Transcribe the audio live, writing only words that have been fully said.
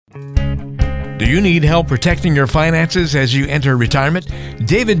Do you need help protecting your finances as you enter retirement?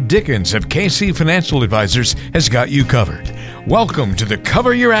 David Dickens of KC Financial Advisors has got you covered. Welcome to the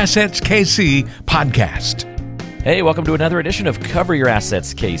Cover Your Assets KC podcast. Hey, welcome to another edition of Cover Your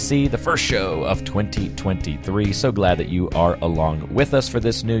Assets KC, the first show of 2023. So glad that you are along with us for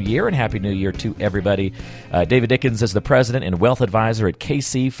this new year, and Happy New Year to everybody. David Dickens is the president and wealth advisor at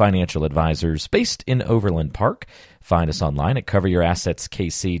KC Financial Advisors, based in Overland Park. Find us online at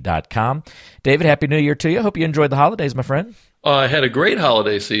coveryourassetskc.com. David, Happy New Year to you. Hope you enjoyed the holidays, my friend. I had a great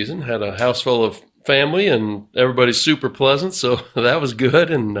holiday season. Had a house full of family, and everybody's super pleasant, so that was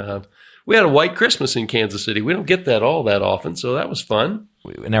good. And we had a white Christmas in Kansas City. We don't get that all that often, so that was fun.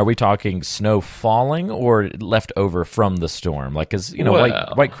 Now, are we talking snow falling or left over from the storm? Like, because, you know,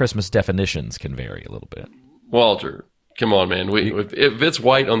 white Christmas definitions can vary a little bit. Walter, come on, man. If it's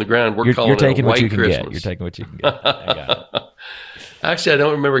white on the ground, we're calling it a white Christmas. You're taking what you can get. I got it. Actually, I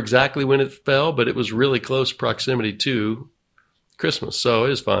don't remember exactly when it fell, but it was really close proximity to Christmas, so it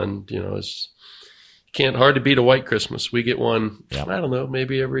was fun. You know, hard to beat a white Christmas. We get one, I don't know,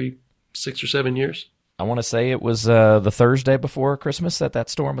 maybe every 6 or 7 years. I want to say it was the Thursday before Christmas that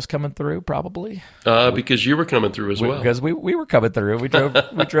storm was coming through, probably. Because you were coming through as well. Because we were coming through. We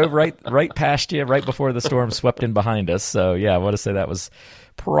drove right past you right before the storm swept in behind us. So yeah, I want to say that was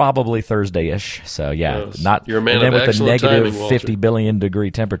probably Thursday-ish. So yeah, yes. You're a man and then of with excellent the negative timing, 50 billion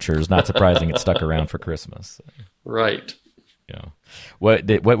degree temperatures, not surprising it stuck around for Christmas. Right. Yeah.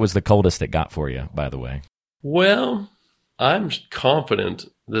 What was the coldest it got for you, by the way? Well, I'm confident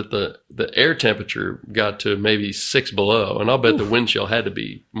that the air temperature got to maybe 6 below, and I'll bet the wind chill had to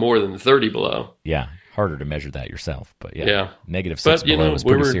be more than 30 below. Yeah, harder to measure that yourself, but yeah. Negative 6 below was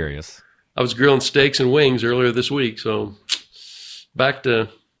pretty serious. I was grilling steaks and wings earlier this week, so back to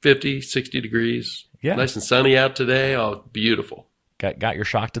 50, 60 degrees. Yeah. Nice and sunny out today. Oh, beautiful. Got your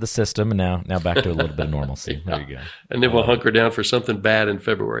shock to the system, and now back to a little bit of normalcy. Yeah. There you go. And then we'll hunker down for something bad in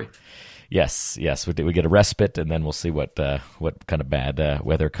February. Yes. We get a respite, and then we'll see what kind of bad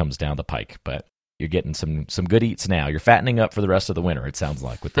weather comes down the pike. But you're getting some good eats now. You're fattening up for the rest of the winter, it sounds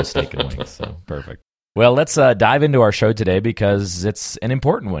like, with those steak and wings. So perfect. Well, let's dive into our show today because it's an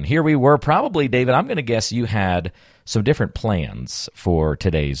important one. Here we were, probably, David, I'm going to guess you had some different plans for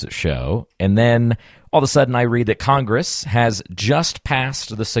today's show. And then all of a sudden I read that Congress has just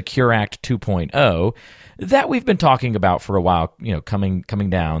passed the Secure Act 2.0 that we've been talking about for a while, you know, coming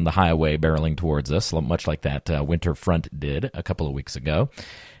down the highway, barreling towards us, much like that winter front did a couple of weeks ago.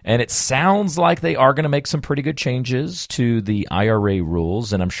 And it sounds like they are going to make some pretty good changes to the IRA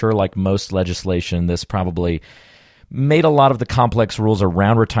rules. And I'm sure, like most legislation, this probably made a lot of the complex rules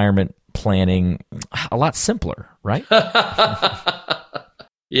around retirement planning a lot simpler, right?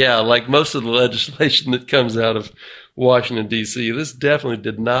 Yeah, like most of the legislation that comes out of Washington, D.C., this definitely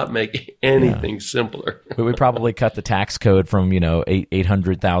did not make anything simpler. We probably cut the tax code from,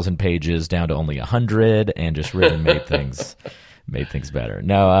 800,000 pages down to only 100 and just really made things better.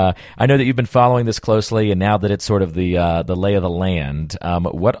 Now, I know that you've been following this closely, and now that it's sort of the lay of the land,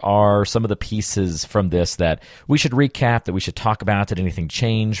 what are some of the pieces from this that we should recap, that we should talk about? Did anything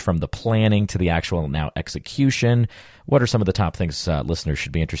change from the planning to the actual now execution? What are some of the top things listeners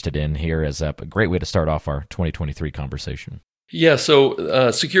should be interested in here as a great way to start off our 2023 conversation? Yeah,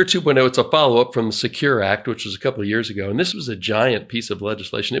 so Secure 2.0, it's a follow-up from the Secure Act, which was a couple of years ago, and this was a giant piece of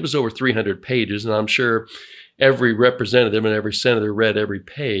legislation. It was over 300 pages, and I'm sure every representative and every senator read every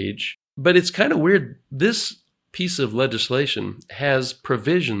page. But it's kind of weird. This piece of legislation has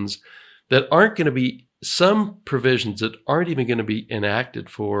provisions that aren't going to be, some provisions that aren't even going to be enacted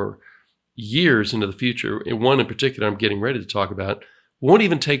for years into the future. And one in particular I'm getting ready to talk about won't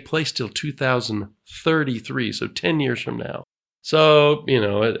even take place till 2033, so 10 years from now. So,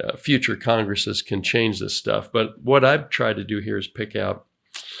 future Congresses can change this stuff. But what I've tried to do here is pick out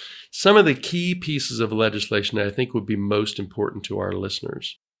some of the key pieces of legislation that I think would be most important to our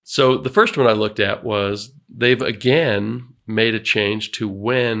listeners. So the first one I looked at was they've again made a change to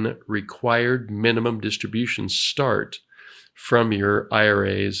when required minimum distributions start from your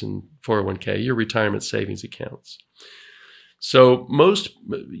IRAs and 401k, your retirement savings accounts. So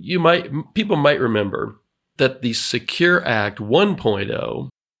people might remember that the Secure Act 1.0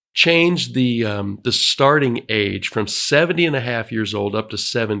 changed the starting age from 70 and a half years old up to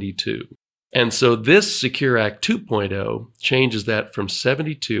 72. And so this Secure Act 2.0 changes that from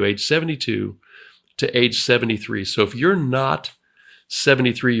age 72 to age 73. So if you're not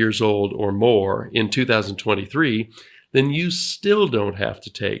 73 years old or more in 2023, then you still don't have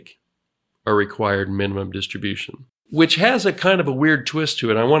to take a required minimum distribution. which has a kind of a weird twist to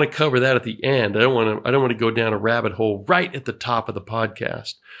it. I want to cover that at the end. I don't want to go down a rabbit hole right at the top of the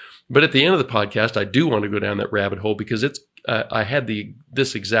podcast. But at the end of the podcast, I do want to go down that rabbit hole because I had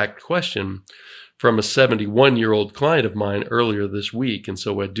this exact question from a 71-year-old client of mine earlier this week, and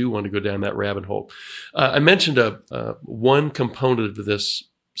so I do want to go down that rabbit hole. I mentioned one component of this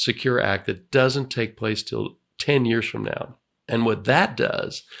Secure Act that doesn't take place till 10 years from now. And what that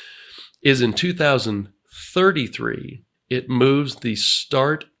does is in 2033, it moves the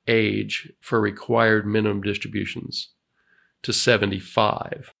start age for required minimum distributions to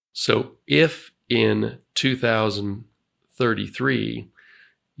 75. So if in 2033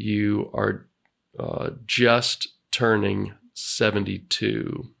 you are just turning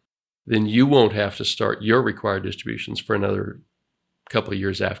 72, then you won't have to start your required distributions for another couple of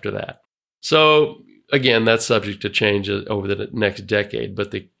years after that. So again, that's subject to change over the next decade,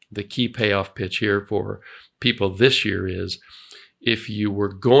 but the key payoff pitch here for people this year is if you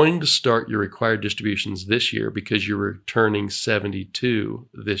were going to start your required distributions this year because you were turning 72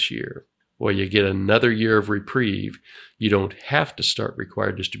 this year, well, you get another year of reprieve. You don't have to start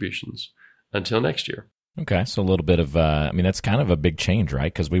required distributions until next year. Okay, so a little bit of, that's kind of a big change,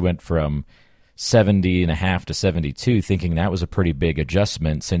 right? Because we went from 70 and a half to 72, thinking that was a pretty big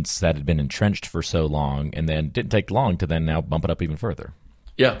adjustment since that had been entrenched for so long, and then didn't take long to then now bump it up even further.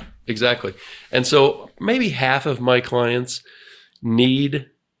 Yeah, exactly. And so maybe half of my clients need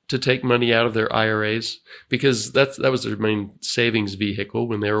to take money out of their IRAs because that was their main savings vehicle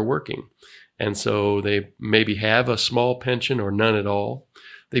when they were working. And so they maybe have a small pension or none at all.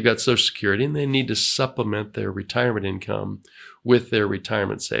 They've got Social Security and they need to supplement their retirement income with their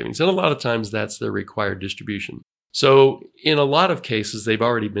retirement savings. And a lot of times that's their required distribution. So in a lot of cases, they've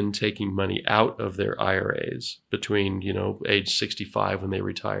already been taking money out of their IRAs between, age 65 when they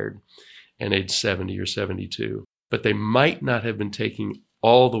retired and age 70 or 72. But they might not have been taking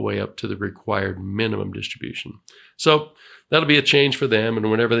all the way up to the required minimum distribution. So that'll be a change for them.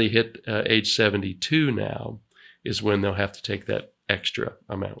 And whenever they hit age 72 now is when they'll have to take that extra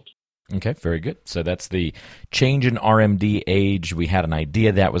amount. Okay, very good. So that's the change in RMD age. We had an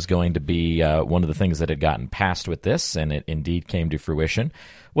idea that was going to be one of the things that had gotten passed with this, and it indeed came to fruition.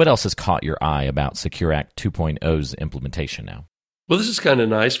 What else has caught your eye about Secure Act 2.0's implementation now? Well, this is kind of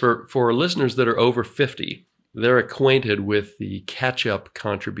nice for listeners that are over 50. They're acquainted with the catch-up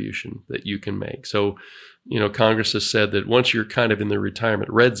contribution that you can make. So, Congress has said that once you're kind of in the retirement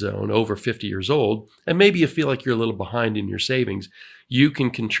red zone, over 50 years old, and maybe you feel like you're a little behind in your savings, you can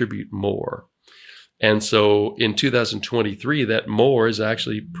contribute more. And so in 2023, that more is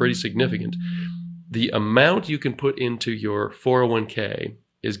actually pretty significant. The amount you can put into your 401k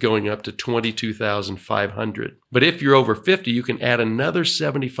is going up to $22,500. But if you're over 50, you can add another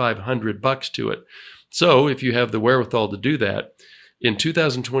 $7,500 to it. So if you have the wherewithal to do that, in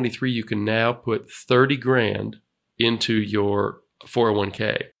 2023, you can now put $30,000 into your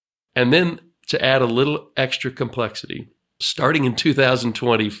 401k. And then to add a little extra complexity, starting in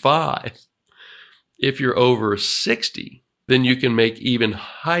 2025, if you're over 60, then you can make even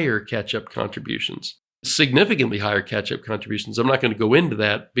higher catch-up contributions, significantly higher catch-up contributions. I'm not going to go into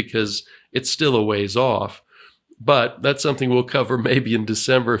that because it's still a ways off, but that's something we'll cover maybe in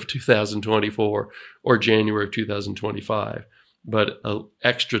December of 2024 or January of 2025. But an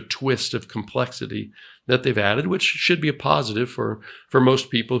extra twist of complexity that they've added, which should be a positive for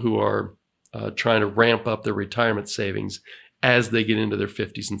most people who are trying to ramp up their retirement savings as they get into their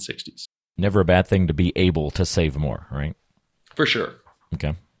 50s and 60s. Never a bad thing to be able to save more, right? For sure.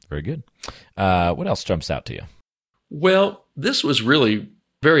 Okay, very good. What else jumps out to you? Well, this was really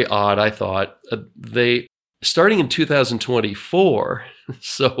very odd, I thought. They starting in 2024,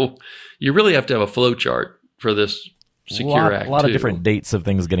 so you really have to have a flow chart for this Secure Act. A lot of different dates of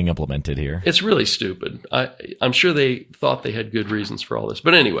things getting implemented here. It's really stupid. I'm sure they thought they had good reasons for all this.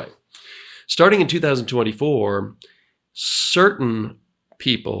 But anyway, starting in 2024, certain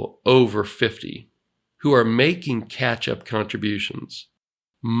people over 50 who are making catch-up contributions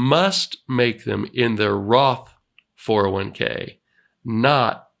must make them in their Roth 401k,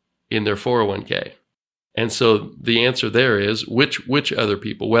 not in their 401k. And so the answer there is, which other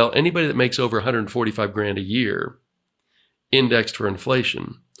people? Well, anybody that makes over $145,000 a year, indexed for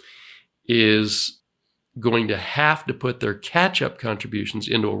inflation, is going to have to put their catch-up contributions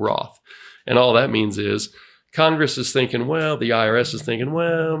into a Roth. And all that means is Congress is thinking, well, the IRS is thinking,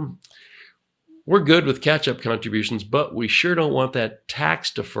 well, we're good with catch-up contributions, but we sure don't want that tax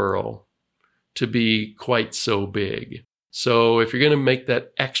deferral to be quite so big. So if you're going to make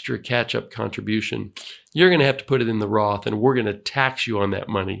that extra catch-up contribution, you're going to have to put it in the Roth, and we're going to tax you on that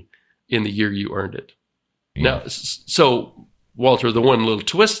money in the year you earned it. Yeah. Now, so Walter, the one little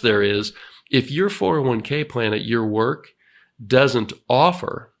twist there is if your 401k plan at your work doesn't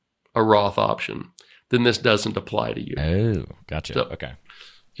offer a Roth option, then this doesn't apply to you. Oh, gotcha. So, okay.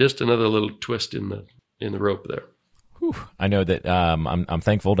 Just another little twist in the rope there. Whew. I know that I'm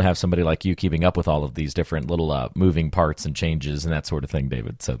thankful to have somebody like you keeping up with all of these different little moving parts and changes and that sort of thing,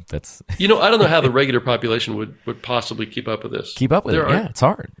 David. So that's I don't know how the regular population would possibly keep up with this. keep up with it. Yeah, it's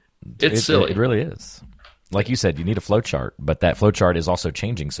hard. It's silly. It really is. Like you said, you need a flow chart, but that flow chart is also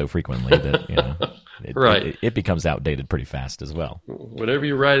changing so frequently that Right. it becomes outdated pretty fast as well. Whatever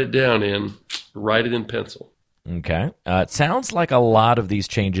you write it down in, write it in pencil. Okay. It sounds like a lot of these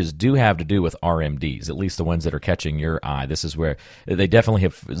changes do have to do with RMDs, at least the ones that are catching your eye. This is where they definitely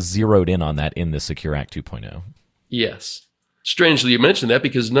have zeroed in on that in the Secure Act 2.0. Yes. Strangely, you mentioned that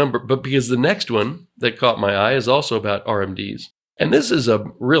because the next one that caught my eye is also about RMDs. And this is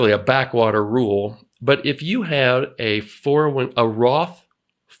really a backwater rule. But if you had a Roth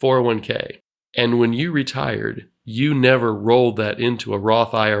 401k, and when you retired, you never rolled that into a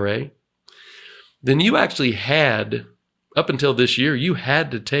Roth IRA, then you actually had, up until this year, you had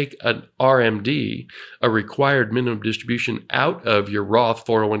to take an RMD, a required minimum distribution, out of your Roth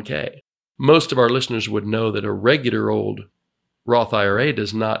 401k. Most of our listeners would know that a regular old Roth IRA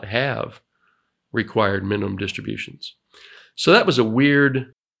does not have required minimum distributions. So that was a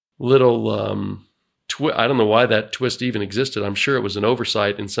weird little I don't know why that twist even existed. I'm sure it was an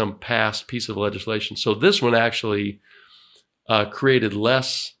oversight in some past piece of legislation. So this one actually created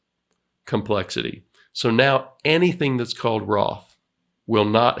less complexity. So now anything that's called Roth will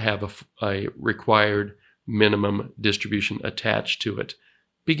not have a required minimum distribution attached to it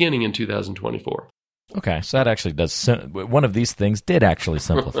beginning in 2024. Okay, so that actually does. One of these things did actually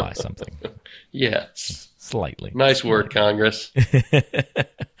simplify something. Yes. Slightly. Nice work, Congress.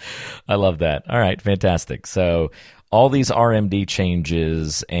 I love that. All right, fantastic. So all these RMD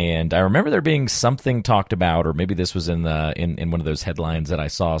changes, and I remember there being something talked about, or maybe this was in one of those headlines that I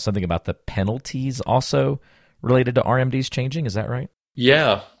saw, something about the penalties also related to RMDs changing. Is that right?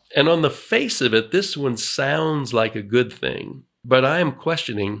 Yeah. And on the face of it, this one sounds like a good thing, but I am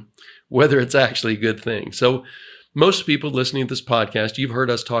questioning whether it's actually a good thing. So most people listening to this podcast, you've heard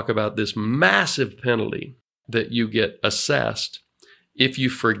us talk about this massive penalty that you get assessed if you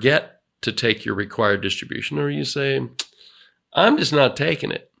forget to take your required distribution, or you say, I'm just not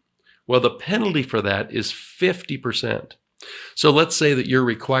taking it. Well, the penalty for that is 50%. So let's say that your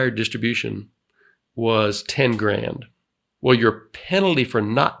required distribution was 10 grand. Well, your penalty for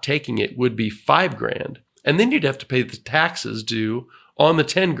not taking it would be 5 grand. And then you'd have to pay the taxes due on the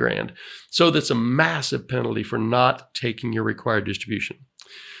 10 grand. So that's a massive penalty for not taking your required distribution.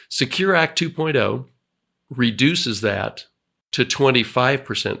 Secure Act 2.0 reduces that to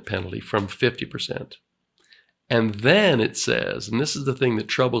 25% penalty from 50%. And then it says, and this is the thing that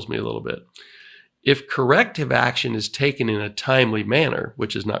troubles me a little bit, if corrective action is taken in a timely manner,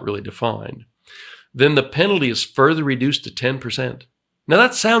 which is not really defined, then the penalty is further reduced to 10%. Now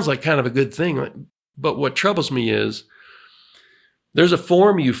that sounds like kind of a good thing, but what troubles me is there's a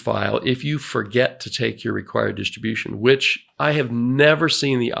form you file if you forget to take your required distribution, which I have never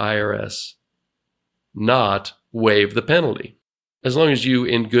seen the IRS not waive the penalty, as long as you,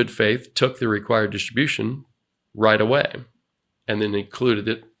 in good faith, took the required distribution right away and then included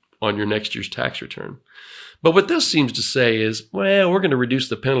it on your next year's tax return. But what this seems to say is, well, we're going to reduce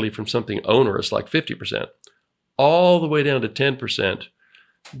the penalty from something onerous like 50% all the way down to 10%,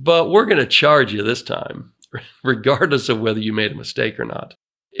 but we're going to charge you this time, regardless of whether you made a mistake or not.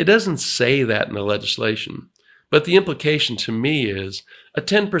 It doesn't say that in the legislation, but the implication to me is a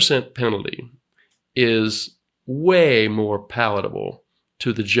 10% penalty is way more palatable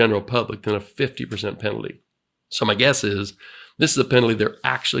to the general public than a 50% penalty. So my guess is this is a penalty they're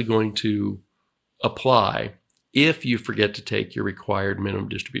actually going to apply if you forget to take your required minimum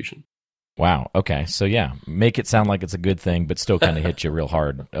distribution. Wow. Okay. So yeah, make it sound like it's a good thing, but still kind of hit you real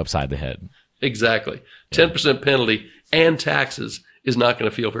hard upside the head. Exactly. 10% penalty and taxes is not going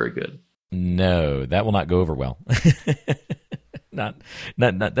to feel very good. No, that will not go over well. Not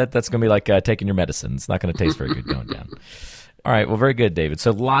that's going to be like taking your medicine. It's not going to taste very good going down. All right. Well, very good, David.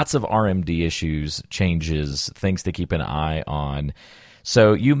 So lots of RMD issues, changes, things to keep an eye on.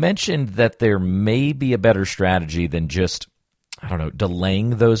 So you mentioned that there may be a better strategy than just,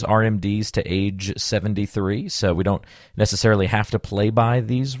 delaying those RMDs to age 73. So we don't necessarily have to play by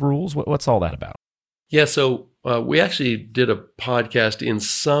these rules. What's all that about? Yeah. So we actually did a podcast in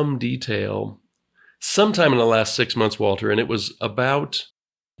some detail sometime in the last 6 months, Walter, and it was about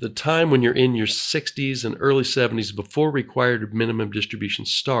the time when you're in your 60s and early 70s before required minimum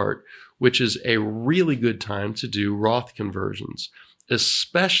distributions start, which is a really good time to do Roth conversions,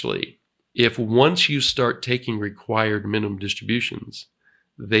 especially if once you start taking required minimum distributions,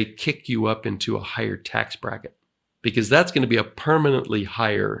 they kick you up into a higher tax bracket, because that's going to be a permanently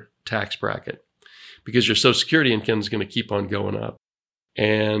higher tax bracket, because your Social Security income is going to keep on going up.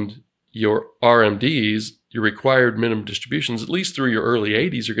 And your RMDs, your required minimum distributions, at least through your early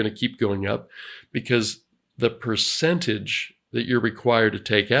 80s, are going to keep going up, because the percentage that you're required to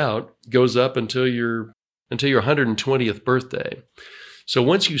take out goes up until your 120th birthday. So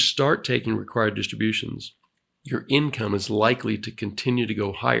once you start taking required distributions, your income is likely to continue to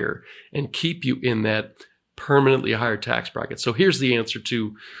go higher and keep you in that permanently higher tax bracket. So here's the answer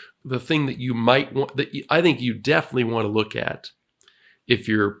to the thing that you might want, that I think you definitely want to look at if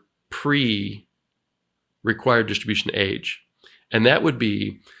you're pre-required distribution age. And that would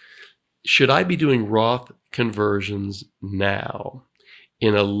be, should I be doing Roth conversions now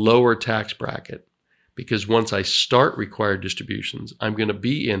in a lower tax bracket? Because once I start required distributions, I'm going to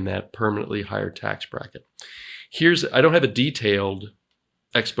be in that permanently higher tax bracket. I don't have a detailed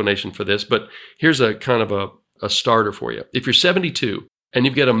explanation for this, but here's a kind of a starter for you. If you're 72 and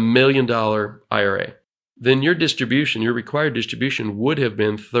you've got $1 million IRA, then your required distribution would have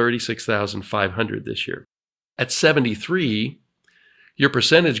been $36,500 this year. At 73, your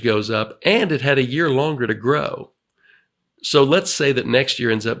percentage goes up, and it had a year longer to grow. So let's say that next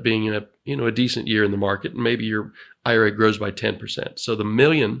year ends up being a decent year in the market, and maybe your IRA grows by 10%. So the $1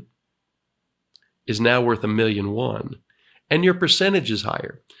 million is now worth $1.1 million, and your percentage is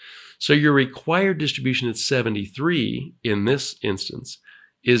higher. So your required distribution at 73 in this instance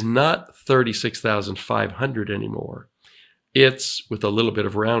is not $36,500 anymore. It's, with a little bit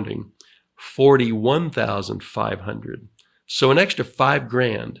of rounding, $41,500. So an extra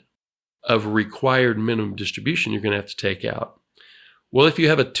 $5,000 of required minimum distribution you're going to have to take out. Well, if you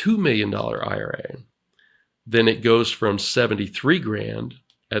have a $2 million IRA, then it goes from $73,000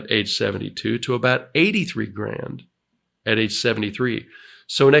 at age 72 to about $83,000 at age 73.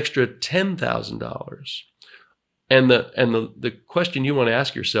 So an extra $10,000. And the question you want to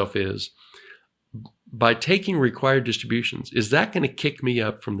ask yourself is, by taking required distributions, is that going to kick me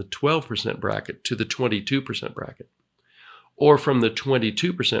up from the 12% bracket to the 22% bracket? Or from the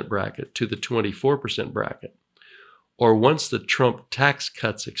 22% bracket to the 24% bracket? Or once the Trump tax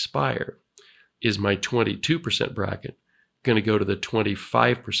cuts expire, is my 22% bracket going to go to the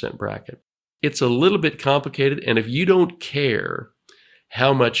 25% bracket? It's a little bit complicated, and if you don't care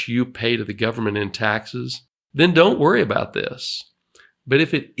how much you pay to the government in taxes, then don't worry about this. But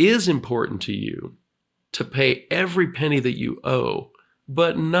if it is important to you to pay every penny that you owe,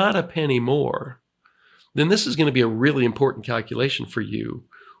 but not a penny more, then this is going to be a really important calculation for you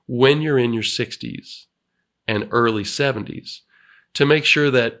when you're in your 60s and early 70s, to make sure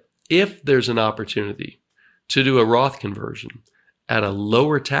that if there's an opportunity to do a Roth conversion at a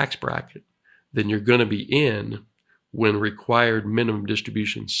lower tax bracket than you're going to be in when required minimum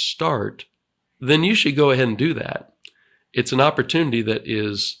distributions start, then you should go ahead and do that. It's an opportunity that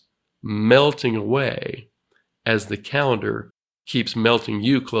is melting away as the calendar keeps melting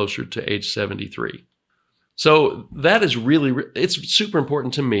you closer to age 73. So that is it's super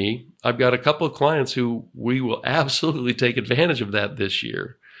important to me. I've got a couple of clients who we will absolutely take advantage of that this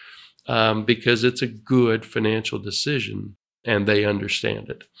year, because it's a good financial decision and they understand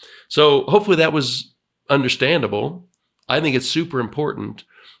it. So hopefully that was understandable. I think it's super important.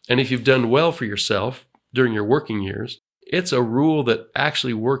 And if you've done well for yourself during your working years, it's a rule that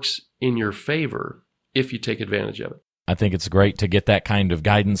actually works in your favor if you take advantage of it. I think it's great to get that kind of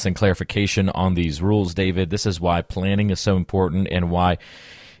guidance and clarification on these rules, David. This is why planning is so important and why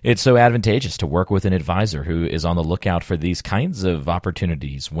it's so advantageous to work with an advisor who is on the lookout for these kinds of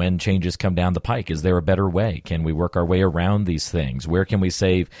opportunities when changes come down the pike. Is there a better way? Can we work our way around these things? Where can we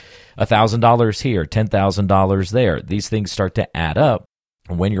save $1,000 here, $10,000 there? These things start to add up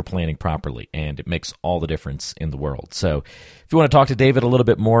when you're planning properly, and it makes all the difference in the world. So if you want to talk to David a little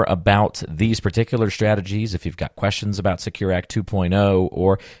bit more about these particular strategies, if you've got questions about Secure Act 2.0,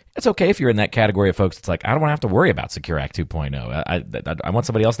 or it's okay if you're in that category of folks, it's like, I don't want to have to worry about Secure Act 2.0. I want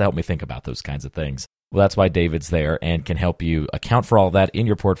somebody else to help me think about those kinds of things. Well, that's why David's there and can help you account for all that in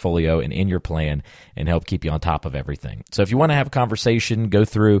your portfolio and in your plan and help keep you on top of everything. So if you want to have a conversation, go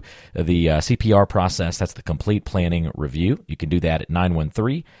through the CPR process. That's the Complete Planning Review. You can do that at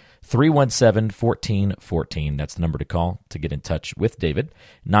 317-1414. That's the number to call to get in touch with David.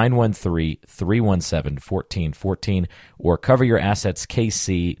 913-317-1414 or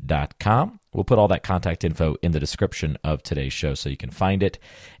coveryourassetskc.com. We'll put all that contact info in the description of today's show so you can find it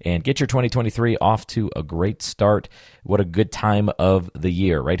and get your 2023 off to a great start. What a good time of the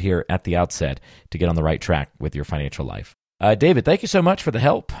year right here at the outset to get on the right track with your financial life. David, thank you so much for the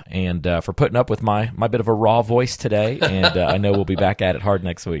help and for putting up with my bit of a raw voice today. And I know we'll be back at it hard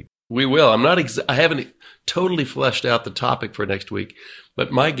next week. We will. I haven't totally fleshed out the topic for next week,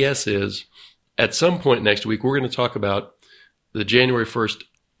 but my guess is at some point next week, we're going to talk about the January 1st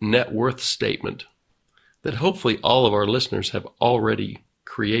net worth statement that hopefully all of our listeners have already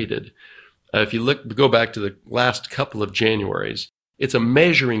created. If you go back to the last couple of Januaries, it's a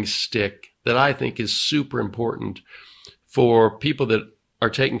measuring stick that I think is super important for people that are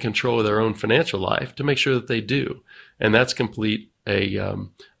taking control of their own financial life to make sure that they do. And that's complete a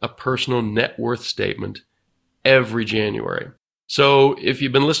personal net worth statement every January. So if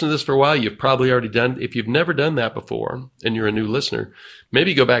you've been listening to this for a while, you've probably already done. If you've never done that before and you're a new listener,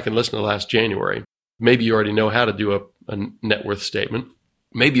 maybe go back and listen to last January. Maybe you already know how to do a net worth statement.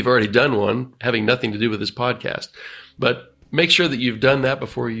 Maybe you've already done one having nothing to do with this podcast. But make sure that you've done that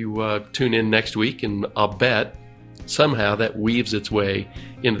before you tune in next week, and I'll bet somehow that weaves its way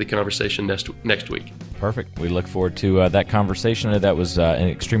into the conversation next week. Perfect. We look forward to that conversation. That was an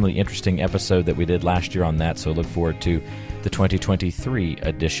extremely interesting episode that we did last year on that, so look forward to the 2023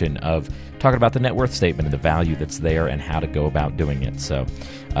 edition of talking about the net worth statement and the value that's there and how to go about doing it. So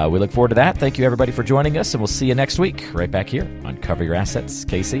we look forward to that. Thank you, everybody, for joining us, and we'll see you next week right back here on Cover Your Assets,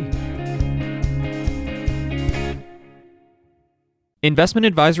 KC. Investment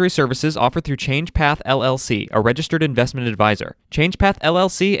advisory services offered through ChangePath LLC, a registered investment advisor. ChangePath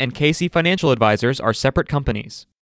LLC and KC Financial Advisors are separate companies.